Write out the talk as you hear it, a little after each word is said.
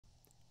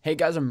Hey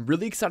guys, I'm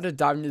really excited to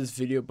dive into this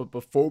video, but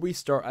before we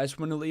start, I just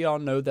want to let y'all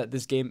know that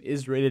this game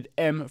is rated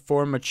M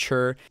for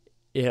mature.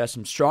 It has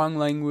some strong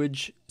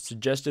language,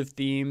 suggestive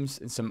themes,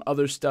 and some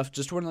other stuff.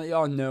 Just want to let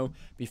y'all know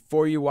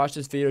before you watch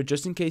this video,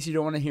 just in case you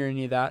don't want to hear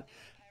any of that.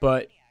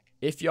 But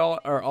if y'all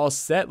are all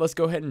set, let's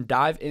go ahead and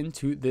dive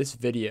into this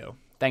video.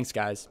 Thanks,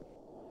 guys.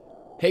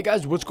 Hey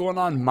guys, what's going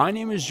on? My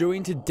name is Joey,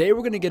 and today we're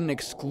going to get an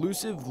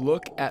exclusive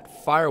look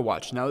at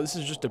Firewatch. Now, this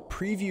is just a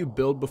preview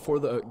build before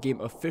the game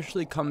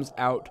officially comes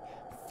out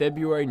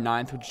February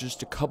 9th, which is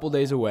just a couple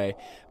days away.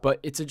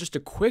 But it's just a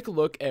quick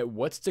look at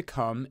what's to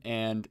come,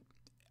 and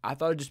I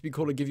thought it'd just be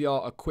cool to give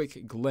y'all a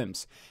quick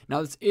glimpse.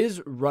 Now, this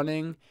is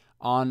running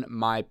on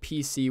my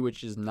PC,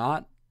 which is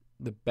not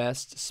the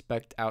best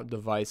spec'd out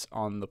device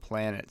on the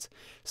planet.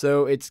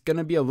 So it's going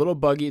to be a little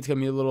buggy, it's going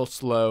to be a little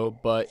slow,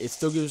 but it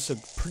still gives us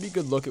a pretty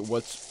good look at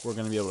what we're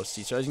going to be able to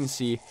see. So as you can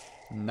see,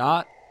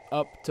 not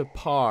up to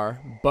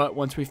par, but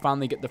once we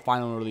finally get the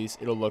final release,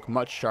 it'll look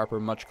much sharper,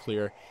 much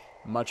clearer,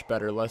 much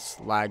better, less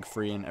lag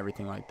free and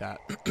everything like that.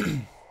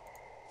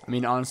 I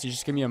mean, honestly, it's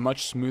just going to be a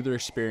much smoother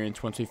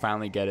experience once we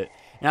finally get it.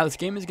 Now, this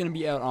game is going to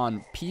be out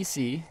on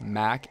PC,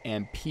 Mac,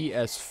 and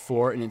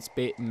PS4, and it's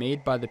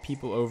made by the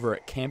people over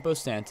at Campo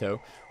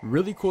Santo.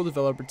 Really cool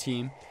developer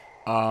team.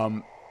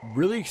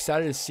 Really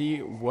excited to see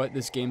what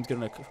this game's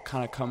going to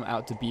kind of come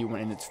out to be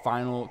when in its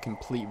final,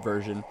 complete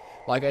version.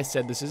 Like I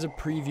said, this is a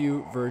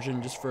preview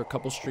version just for a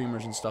couple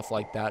streamers and stuff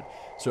like that,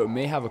 so it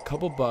may have a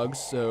couple bugs,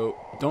 so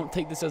don't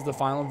take this as the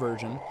final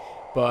version.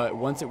 But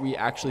once we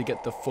actually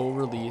get the full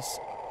release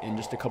in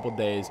just a couple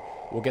days,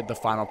 we'll get the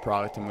final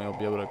product and we'll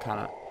be able to kind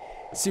of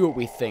see what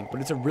we think.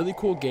 But it's a really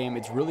cool game.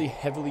 It's really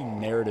heavily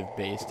narrative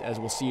based, as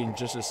we'll see in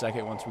just a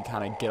second once we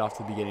kind of get off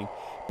the beginning.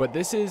 But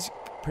this is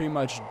pretty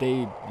much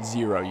day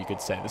zero, you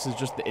could say. This is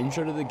just the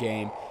intro to the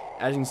game.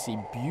 As you can see,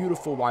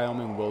 beautiful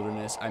Wyoming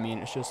wilderness. I mean,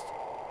 it's just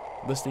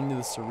listening to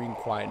the serene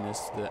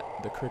quietness,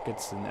 the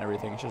crickets and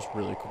everything. It's just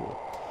really cool.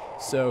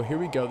 So here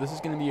we go. This is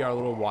going to be our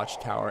little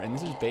watchtower, and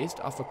this is based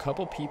off a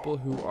couple people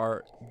who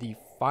are the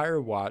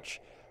Firewatch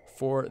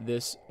for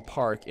this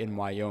park in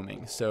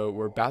Wyoming. So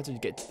we're about to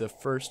get to the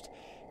first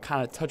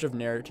kind of touch of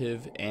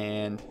narrative,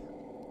 and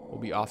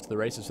we'll be off to the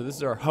races. So this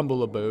is our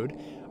humble abode,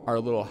 our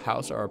little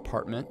house, our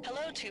apartment.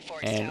 Hello, 2-4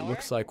 and Tower. It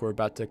looks like we're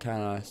about to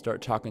kind of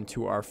start talking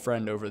to our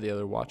friend over the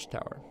other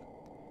watchtower.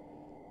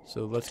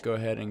 So let's go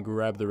ahead and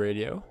grab the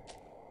radio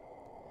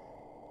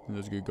and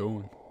let's get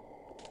going.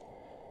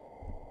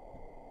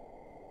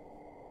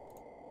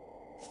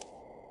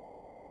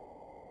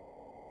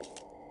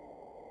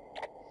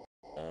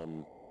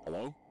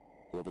 Hello?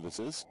 Whoever this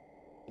is?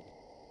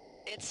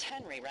 It's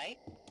Henry, right?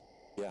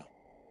 Yeah.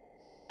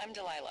 I'm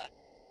Delilah.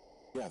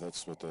 Yeah,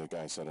 that's what the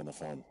guy said on the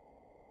phone.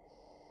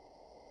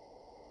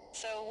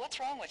 So, what's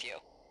wrong with you?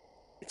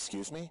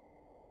 Excuse me?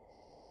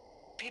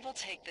 People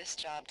take this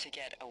job to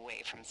get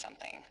away from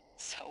something.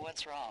 So,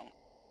 what's wrong?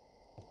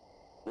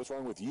 What's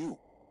wrong with you?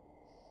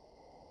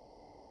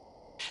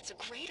 That's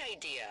a great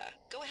idea.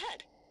 Go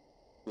ahead.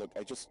 Look,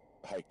 I just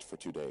hiked for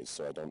 2 days,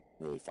 so I don't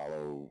really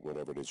follow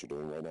whatever it is you're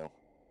doing right now.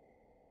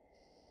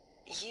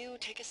 You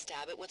take a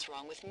stab at what's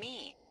wrong with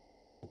me.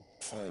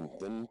 Fine,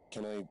 then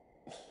can I,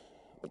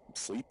 like,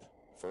 sleep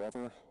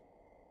forever?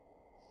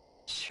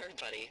 Sure,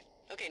 buddy.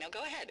 Okay, now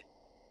go ahead.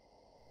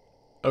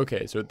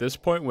 Okay, so at this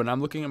point, when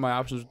I'm looking at my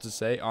options to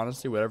say,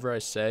 honestly, whatever I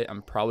say,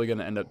 I'm probably going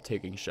to end up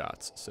taking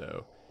shots.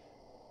 So,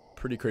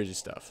 pretty crazy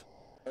stuff.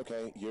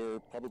 Okay,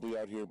 you're probably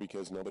out here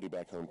because nobody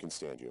back home can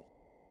stand you.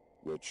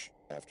 Which,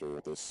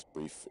 after this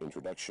brief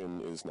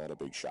introduction, is not a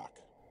big shock.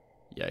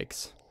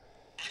 Yikes.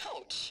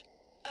 Ouch.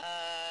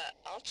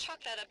 I'll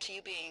chalk that up to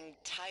you being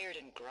tired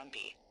and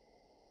grumpy.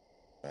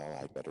 Well,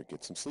 I'd better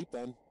get some sleep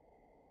then.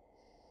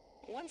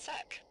 One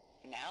sec.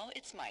 Now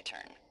it's my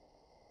turn.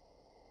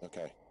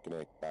 Okay, good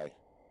night, bye.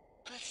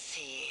 Let's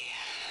see.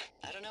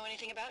 I don't know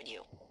anything about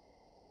you.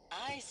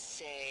 I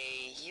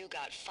say you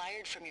got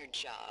fired from your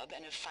job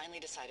and have finally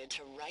decided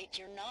to write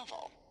your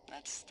novel.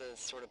 That's the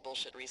sort of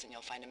bullshit reason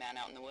you'll find a man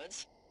out in the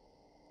woods.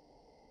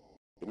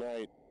 Good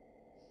night.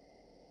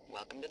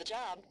 Welcome to the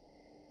job.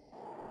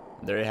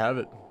 There you have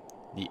it.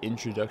 The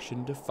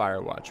introduction to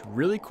Firewatch.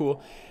 Really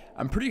cool.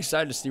 I'm pretty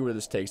excited to see where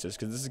this takes us,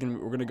 because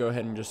we're gonna go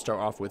ahead and just start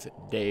off with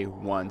day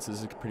one. So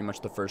this is pretty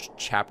much the first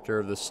chapter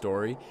of the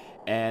story,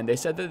 and they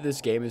said that this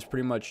game is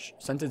pretty much,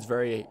 since it's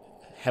very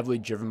heavily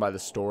driven by the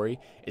story,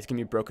 it's gonna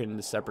be broken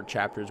into separate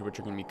chapters, which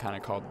are gonna be kind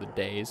of called the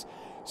days.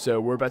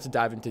 So we're about to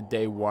dive into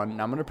day one,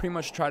 and I'm gonna pretty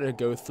much try to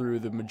go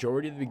through the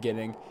majority of the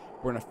beginning.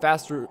 We're gonna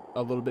fast through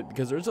a little bit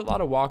because there's a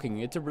lot of walking.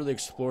 You get to really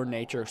explore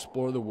nature,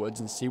 explore the woods,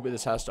 and see what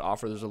this has to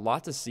offer. There's a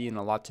lot to see and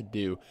a lot to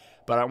do,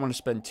 but I don't want to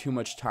spend too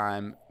much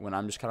time when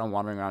I'm just kind of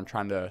wandering around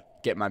trying to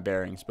get my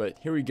bearings. But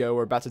here we go.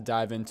 We're about to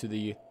dive into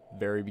the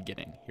very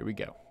beginning. Here we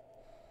go.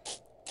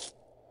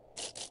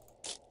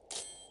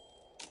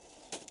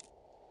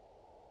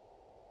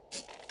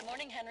 Good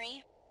morning,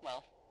 Henry.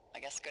 Well, I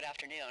guess good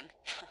afternoon.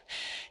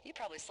 You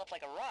probably slept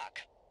like a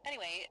rock.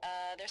 Anyway,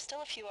 there's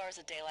still a few hours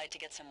of daylight to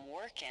get some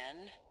work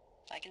in.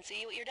 I can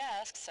see you at your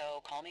desk,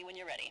 so call me when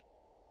you're ready.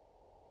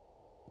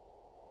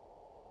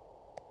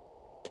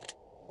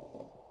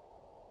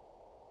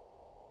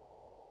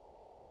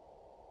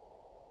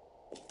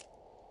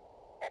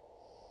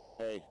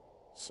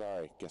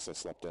 Sorry, guess I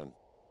slept in.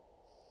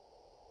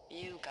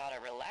 You got a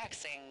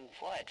relaxing,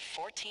 what,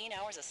 14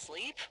 hours of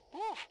sleep?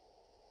 Woo!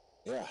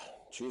 Yeah,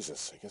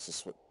 Jesus, I guess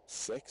it's what,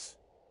 6?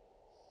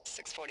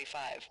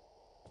 6:45.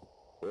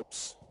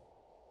 Whoops.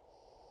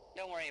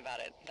 Don't worry about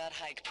it. That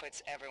hike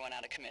puts everyone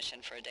out of commission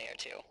for a day or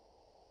two.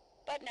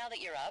 But now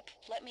that you're up,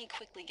 let me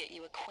quickly get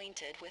you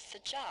acquainted with the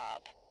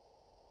job.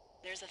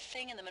 There's a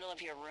thing in the middle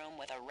of your room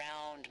with a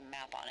round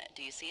map on it.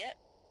 Do you see it?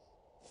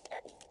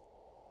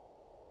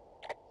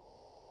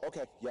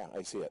 Okay, yeah,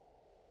 I see it.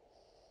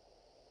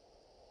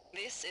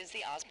 This is the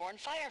Osborne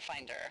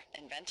Firefinder,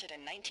 invented in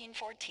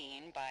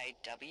 1914 by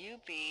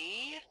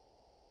W.B.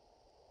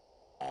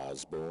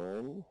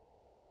 Osborne?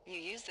 You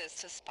use this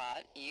to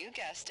spot, you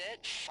guessed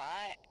it,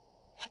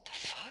 What the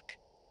fuck?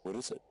 What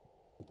is it?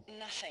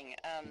 Nothing.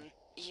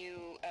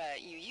 You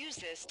use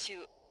this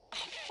to...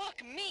 Oh,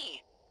 fuck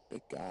me!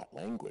 Good God,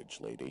 language,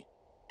 lady.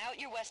 Out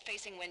your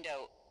west-facing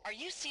window. Are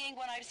you seeing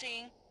what I'm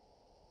seeing?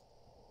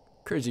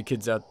 Crazy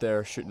kids out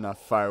there shooting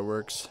off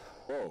fireworks.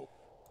 Whoa,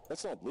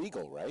 that's not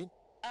legal, right?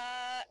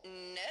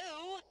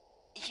 No.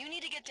 You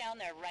need to get down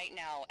there right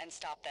now and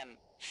stop them.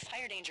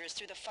 Fire danger is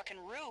through the fucking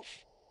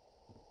roof.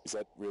 Is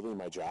that really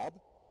my job?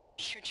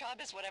 Your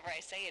job is whatever I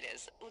say it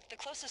is. Look, the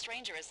closest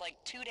ranger is like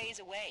 2 days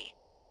away.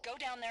 Go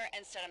down there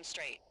and set him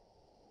straight.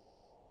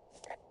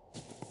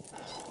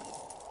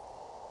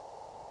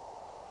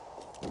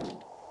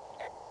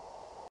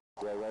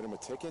 Do I write him a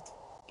ticket?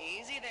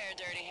 Easy there,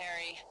 Dirty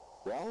Harry.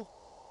 Well?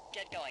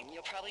 Get going.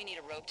 You'll probably need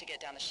a rope to get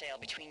down the shale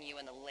between you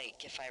and the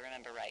lake, if I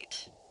remember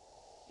right.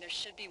 There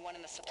should be one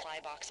in the supply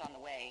box on the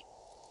way.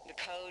 The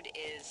code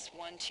is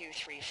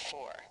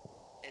 1234.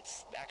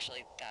 It's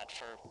actually that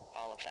for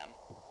all of them.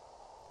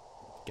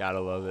 Gotta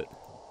love it.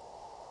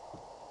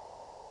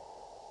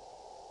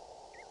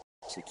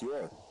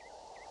 Secure.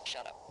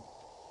 Shut up.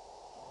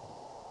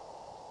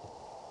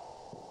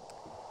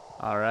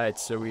 Alright,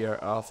 so we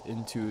are off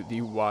into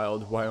the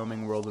wild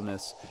Wyoming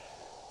wilderness.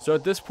 So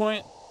at this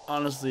point,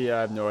 honestly,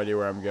 I have no idea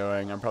where I'm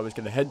going. I'm probably just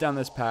going to head down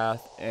this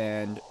path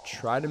and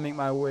try to make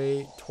my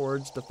way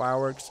towards the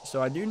fireworks.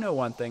 So I do know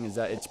one thing is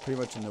that it's pretty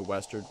much in the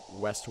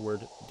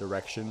westward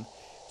direction.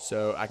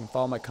 So I can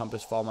follow my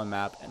compass, follow my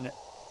map. And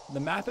the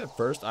map at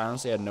first, I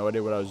honestly had no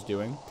idea what I was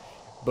doing.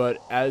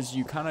 But as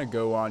you kind of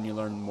go on, you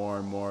learn more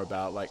and more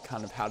about like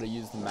kind of how to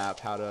use the map,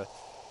 how to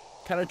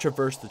kind of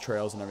traverse the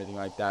trails and everything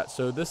like that.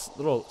 So this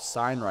little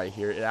sign right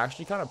here, it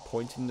actually kind of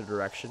points in the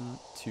direction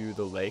to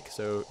the lake.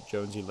 So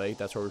Jonesy Lake,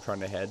 that's where we're trying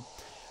to head.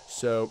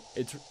 So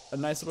it's a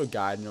nice little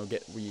guide, and it'll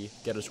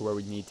get us where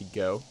we need to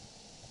go.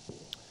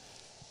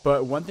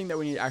 But one thing that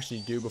we need to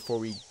actually do before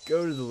we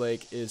go to the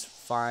lake is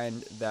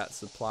find that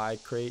supply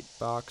crate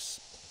box.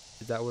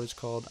 Is that what it's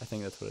called? I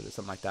think that's what it is,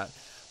 something like that.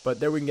 But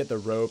there we can get the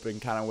rope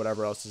and kind of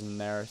whatever else is in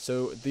there.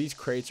 So these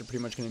crates are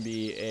pretty much going to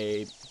be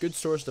a good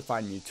source to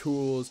find new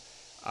tools,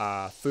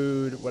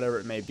 food, whatever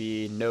it may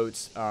be,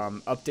 notes,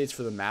 updates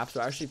for the map.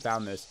 So I actually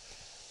found this.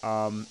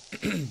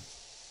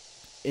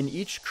 In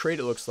each crate,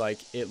 it looks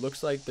like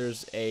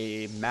there's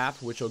a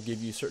map which will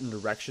give you certain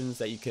directions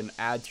that you can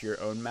add to your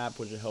own map,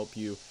 which will help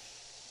you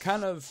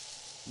kind of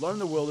learn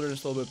the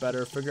wilderness a little bit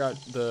better, figure out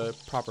the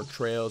proper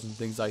trails and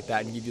things like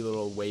that, and give you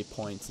little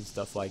waypoints and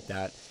stuff like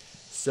that.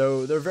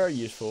 So they're very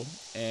useful,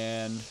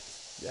 and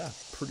yeah,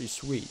 pretty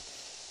sweet.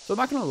 So I'm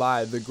not going to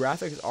lie, the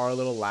graphics are a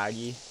little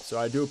laggy, so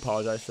I do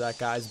apologize for that,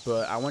 guys,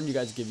 but I wanted you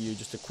guys to give you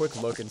just a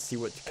quick look and see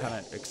what to kind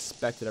of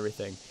expect and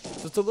everything.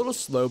 So it's a little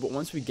slow, but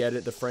once we get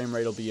it, the frame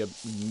rate will be a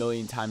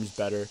million times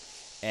better,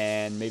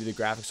 and maybe the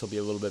graphics will be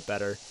a little bit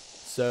better.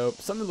 So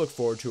something to look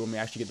forward to when we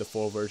actually get the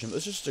full version. But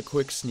it's just a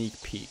quick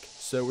sneak peek.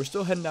 So we're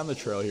still heading down the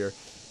trail here,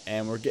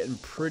 and we're getting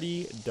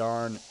pretty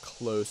darn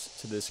close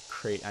to this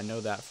crate. I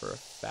know that for a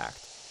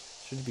fact.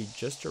 Should be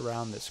just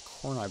around this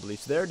corner, I believe.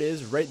 So there it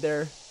is, right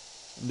there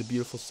in the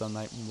beautiful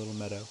sunlight in the little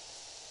meadow.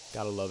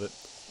 Gotta love it.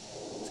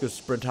 Let's go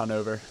sprint on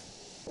over.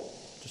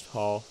 Just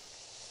haul.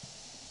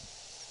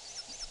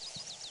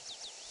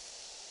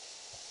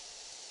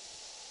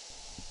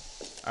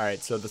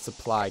 Alright, so the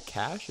supply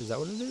cache, is that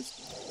what it is?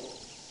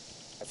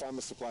 I found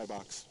the supply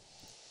box.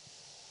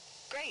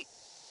 Great.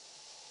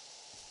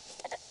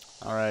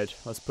 Alright,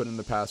 let's put in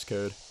the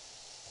passcode.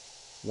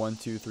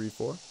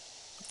 1234.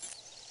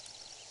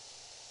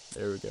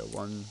 There we go.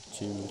 1,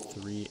 2,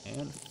 3,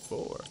 and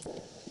 4.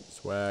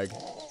 Swag.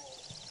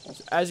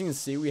 So as you can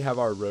see, we have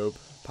our rope,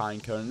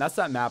 pine cone, and that's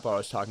that map I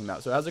was talking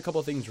about. So it has a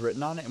couple of things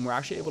written on it, and we're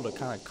actually able to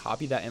kind of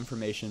copy that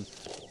information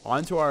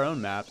onto our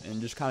own map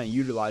and just kind of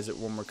utilize it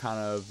when we're kind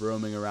of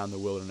roaming around the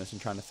wilderness and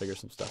trying to figure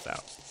some stuff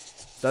out.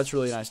 So that's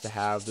really nice to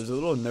have. There's a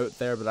little note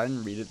there, but I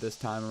didn't read it this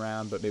time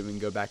around, but maybe we can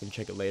go back and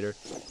check it later.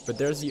 But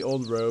there's the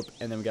old rope,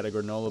 and then we got a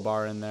granola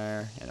bar in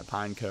there and a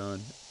pine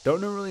cone. I'm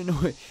not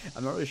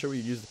really sure what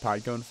you use the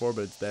pine cone for,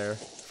 but it's there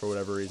for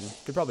whatever reason.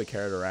 Could probably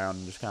carry it around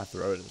and just kind of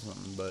throw it or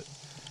something, but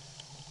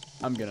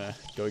I'm gonna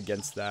go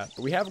against that.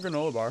 But we have a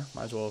granola bar,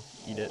 might as well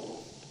eat it.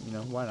 You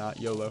know, why not?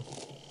 YOLO.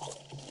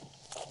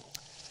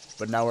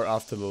 But now we're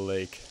off to the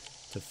lake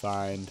to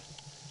find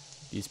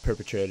these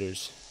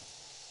perpetrators.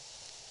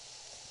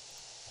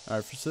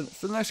 Alright,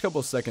 for the next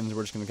couple of seconds,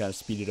 we're just going to kind of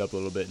speed it up a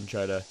little bit and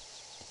try to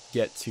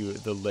get to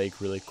the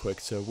lake really quick.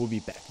 So we'll be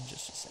back in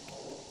just a second.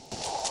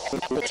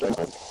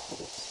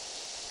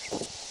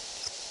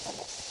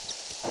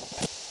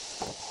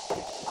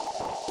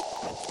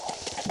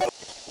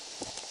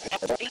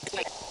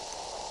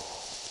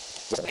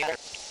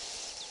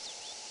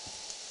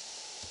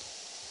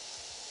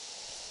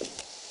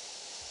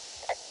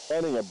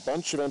 Finding a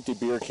bunch of empty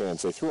beer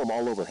cans. They threw them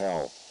all over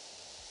hell.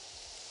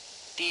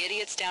 The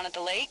idiots down at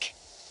the lake?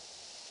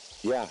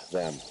 Yeah,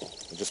 them.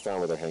 I just found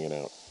where they're hanging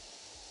out.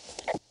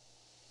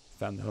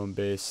 Found the home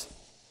base.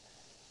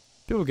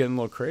 People getting a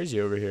little crazy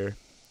over here.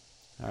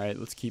 Alright,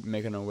 let's keep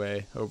making our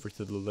way over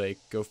to the lake.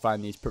 Go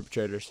find these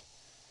perpetrators.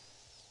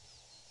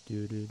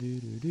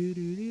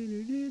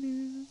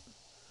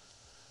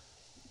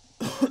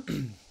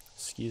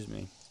 Excuse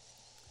me.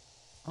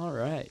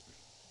 Alright.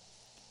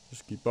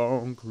 Just keep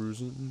on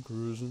cruising,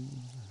 cruising.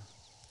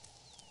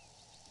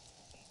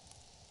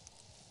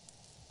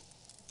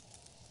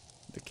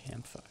 The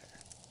campfire.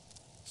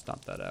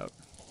 Stomp that out.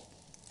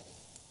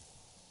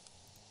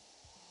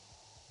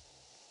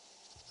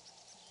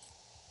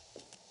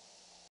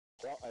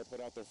 Well, I put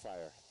out their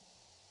fire.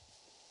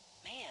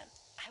 Man,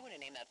 I would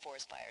have named that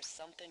forest fire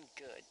something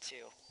good,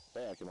 too.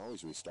 Hey, I can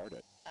always restart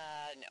it.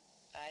 No.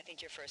 I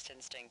think your first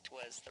instinct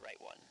was the right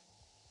one.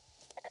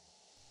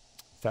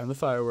 Found the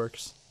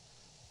fireworks.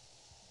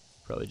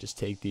 Probably just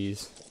take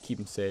these. Keep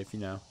them safe, you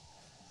know.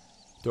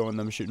 Don't want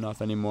them shooting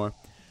off anymore.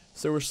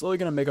 So we're slowly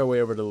going to make our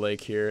way over to the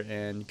lake here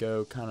and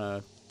go kind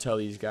of tell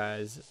these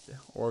guys,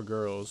 or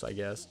girls, I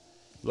guess.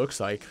 Looks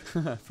like,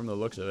 from the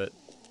looks of it.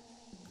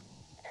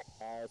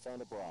 I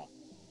found a bra.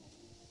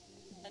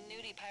 A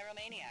nudie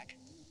pyromaniac.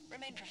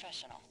 Remain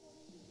professional.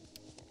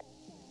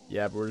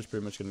 Yeah, but we're just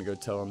pretty much going to go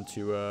tell them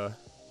to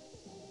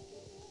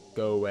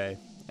go away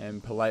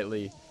and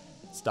politely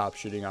stop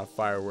shooting off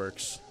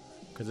fireworks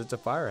because it's a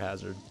fire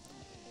hazard.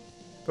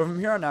 But from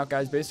here on out,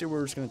 guys, basically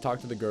we're just going to talk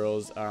to the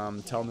girls,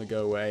 tell them to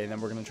go away, and then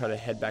we're going to try to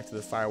head back to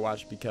the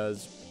Firewatch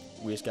because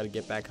we just got to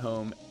get back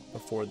home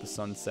before the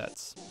sun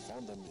sets.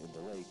 Found them in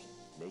the lake,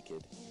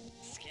 naked.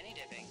 Skinny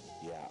dipping.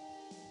 Yeah.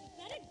 Is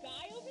that a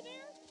guy over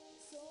there?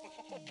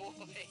 Oh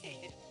boy.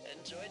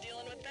 Enjoy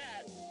dealing with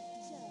that.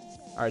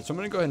 Alright, so I'm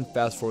going to go ahead and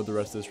fast forward the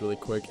rest of this really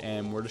quick,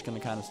 and we're just going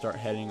to kind of start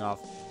heading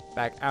off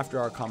back after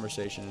our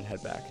conversation and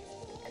head back.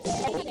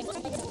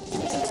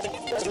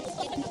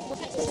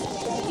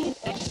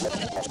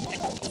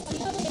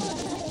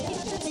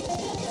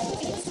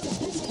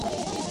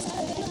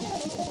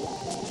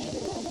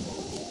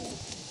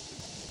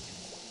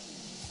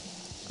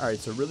 Alright,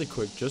 so really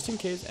quick, just in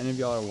case any of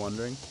y'all are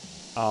wondering,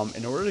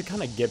 in order to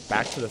kind of get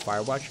back to the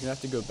Firewatch, you're going to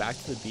have to go back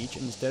to the beach,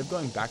 and instead of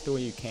going back the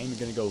way you came, you're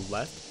going to go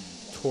left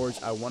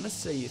towards, I want to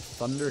say,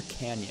 Thunder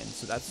Canyon.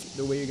 So that's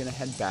the way you're going to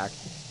head back,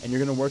 and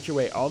you're going to work your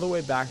way all the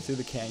way back through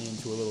the canyon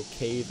to a little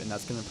cave, and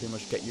that's going to pretty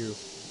much get you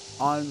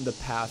on the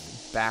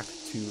path back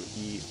to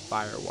the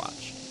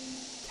Firewatch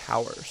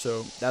tower.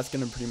 So that's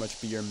going to pretty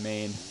much be your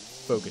main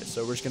focus.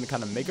 So we're just going to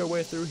kind of make our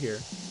way through here,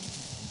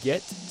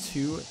 get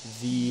to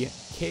the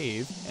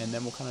cave, and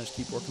then we'll kind of just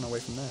keep working our way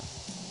from there.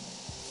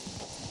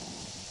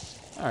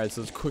 Alright,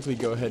 so let's quickly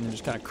go ahead and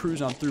just kind of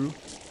cruise on through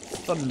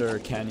Thunder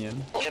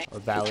Canyon, or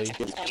Valley,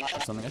 or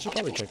something. I should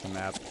probably check the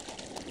map.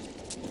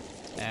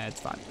 Nah, it's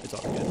fine. It's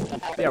all good.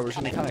 But yeah, we're just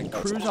going to kind of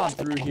cruise on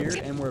through here,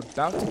 and we're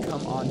about to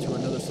come on to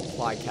another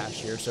supply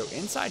cache here. So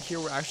inside here,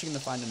 we're actually going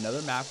to find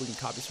another map. We can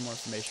copy some more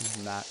information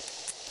from that.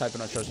 Type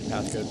in our trusted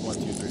passcode,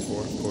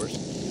 1234, of course.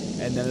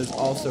 And then there's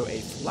also a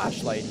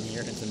flashlight in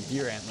here and some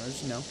deer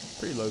antlers, you know,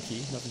 pretty low-key,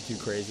 nothing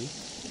too crazy.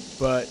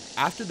 But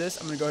after this,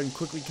 I'm going to go ahead and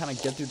quickly kind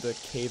of get through the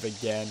cave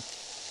again,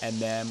 and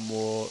then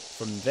we'll,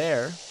 from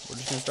there, we're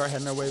just going to start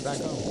heading our way back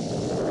home.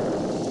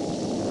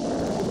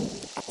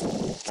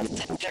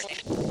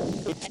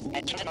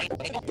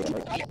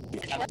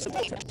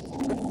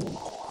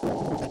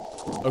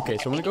 Okay,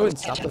 so I'm gonna go ahead and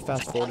stop the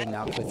fast forwarding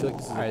now because I feel like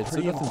this is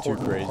pretty nothing too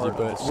crazy, but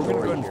we're gonna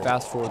go ahead and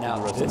fast forward now.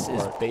 This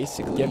is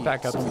basically get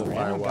back up to the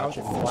Firewatch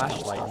and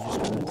flashlight. You're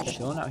just kind of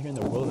chilling out here in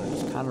the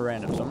wilderness, kind of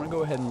random. So I'm gonna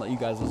go ahead and let you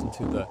guys listen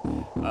to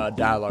the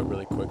dialogue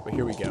really quick. But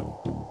here we go.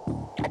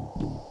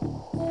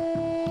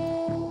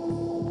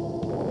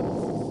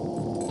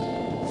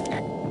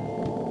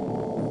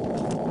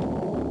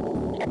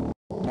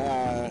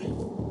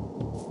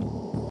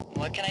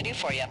 What can I do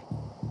for you?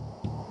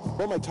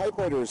 Well, my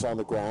typewriter is on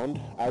the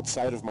ground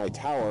outside of my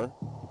tower.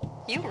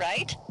 You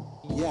right?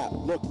 Yeah,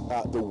 look,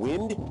 the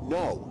wind?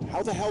 No.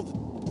 How the hell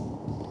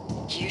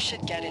You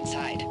should get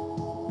inside.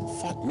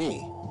 Fuck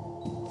me.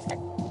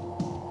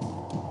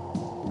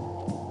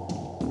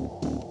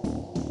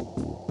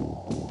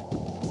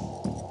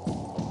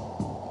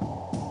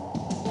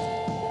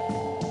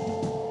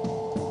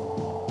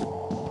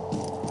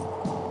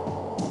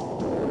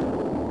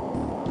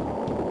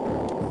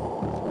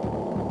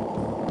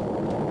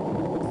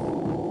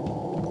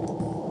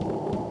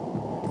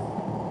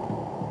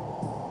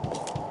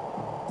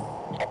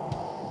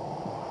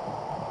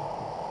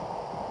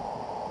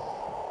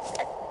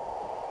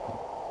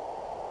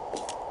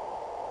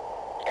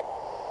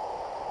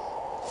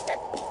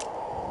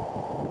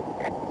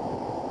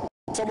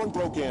 Someone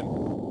broke in.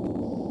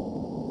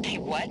 Hey,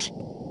 what?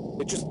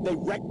 They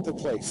wrecked the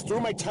place. Threw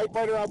my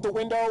typewriter out the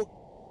window.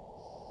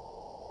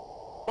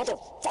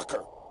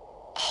 Motherfucker!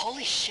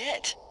 Holy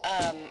shit.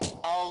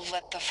 I'll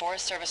let the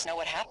Forest Service know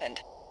what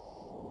happened.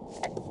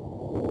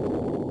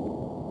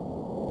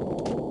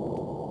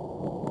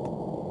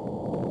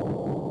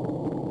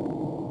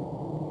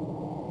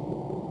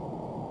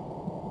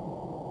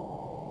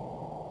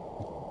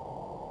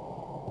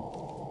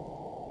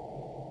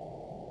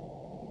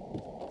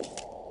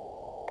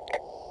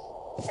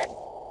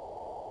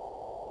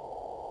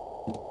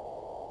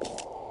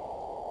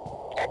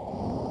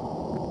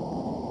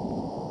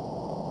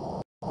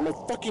 My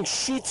fucking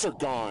sheets are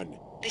gone.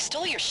 They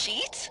stole your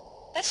sheets?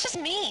 That's just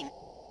mean.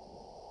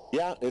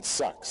 Yeah, it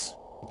sucks.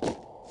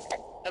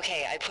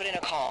 Okay, I put in a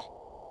call.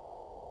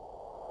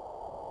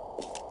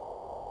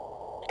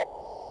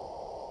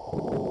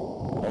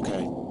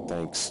 Okay,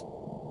 thanks.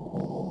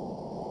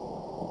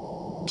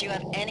 Do you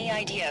have any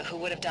idea who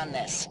would have done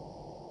this?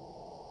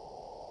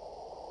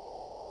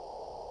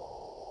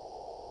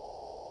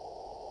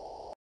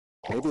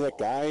 Maybe that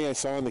guy I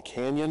saw in the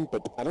canyon,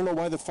 but I don't know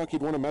why the fuck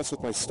he'd want to mess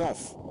with my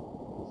stuff.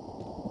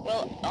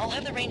 Well, I'll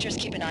have the Rangers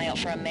keep an eye out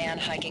for a man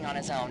hiking on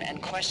his own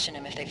and question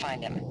him if they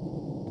find him.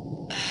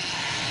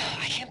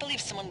 I can't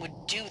believe someone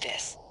would do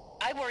this.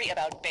 I worry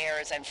about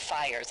bears and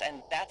fires,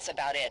 and that's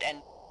about it.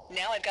 And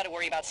now I've got to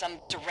worry about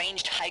some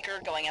deranged hiker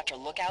going after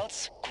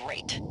lookouts?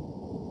 Great.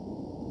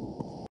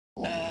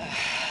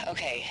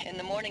 Okay, in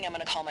the morning I'm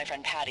gonna call my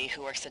friend Patty,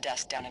 who works the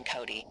desk down in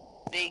Cody.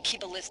 They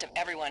keep a list of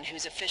everyone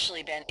who's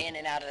officially been in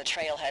and out of the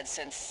trailhead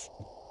since,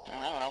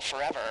 I don't know,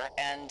 forever,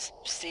 and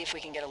see if we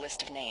can get a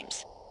list of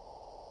names.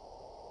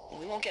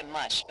 We won't get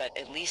much, but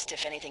at least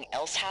if anything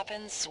else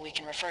happens, we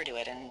can refer to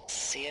it and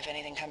see if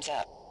anything comes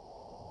up.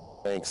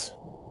 Thanks.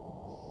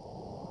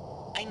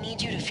 I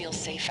need you to feel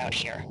safe out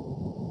here.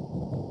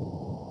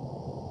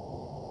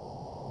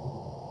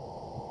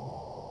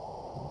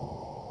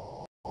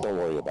 Don't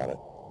worry about it.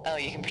 Oh,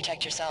 you can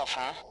protect yourself,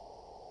 huh?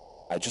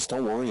 I just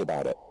don't worry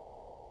about it.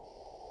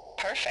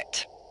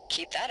 Perfect.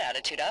 Keep that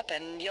attitude up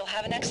and you'll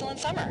have an excellent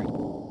summer.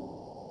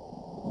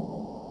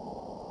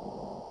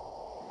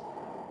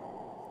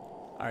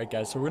 Alright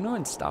guys, so we're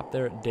going to stop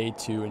there at day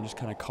 2 and just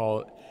kind of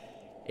call it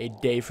a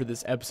day for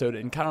this episode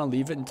and kind of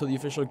leave it until the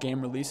official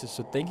game releases.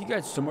 So thank you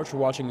guys so much for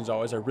watching as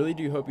always. I really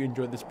do hope you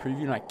enjoyed this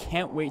preview and I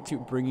can't wait to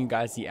bring you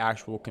guys the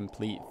actual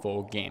complete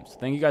full game. So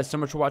thank you guys so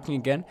much for watching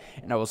again,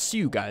 and I will see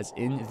you guys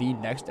in the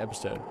next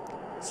episode.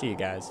 See you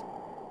guys.